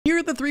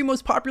the 3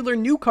 most popular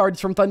new cards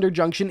from Thunder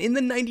Junction in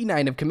the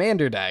 99 of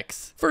Commander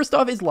decks. First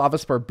off is Lava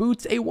Spur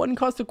Boots, a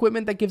 1-cost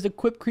equipment that gives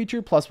equipped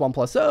creature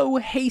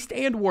 +1/+0, haste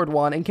and ward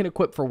 1, and can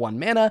equip for 1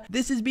 mana.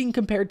 This is being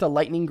compared to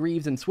Lightning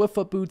Greaves and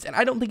Swiftfoot Boots, and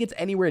I don't think it's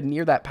anywhere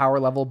near that power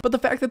level, but the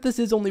fact that this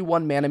is only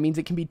 1 mana means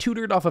it can be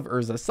tutored off of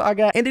Urza's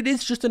Saga, and it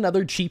is just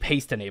another cheap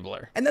haste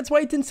enabler. And that's why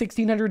it's in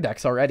 1600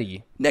 decks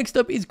already. Next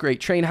up is Great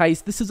Train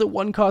Heist. This is a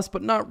 1-cost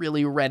but not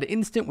really red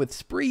instant with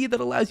Spree that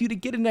allows you to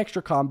get an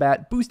extra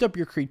combat, boost up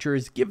your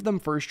creatures, give them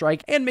first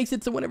strike, and makes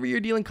it so whenever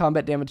you're dealing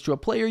combat damage to a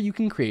player, you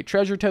can create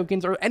treasure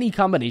tokens or any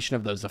combination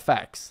of those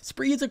effects.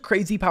 Spree is a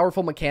crazy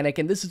powerful mechanic,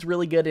 and this is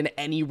really good in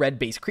any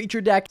red-based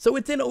creature deck, so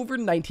it's in over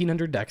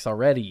 1900 decks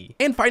already.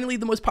 And finally,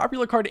 the most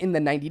popular card in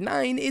the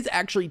 99 is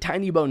actually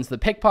Tiny Bones the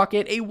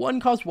Pickpocket, a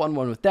 1-cost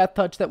 1/1 with Death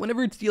Touch that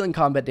whenever it's dealing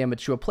combat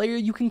damage to a player,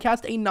 you can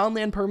cast a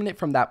non-land permanent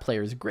from that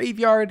player's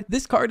graveyard.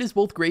 This card is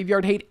both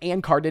graveyard hate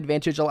and card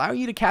advantage, allowing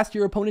you to cast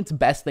your opponent's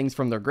best things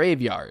from their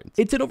graveyards.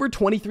 It's in over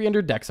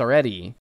 2300 decks already.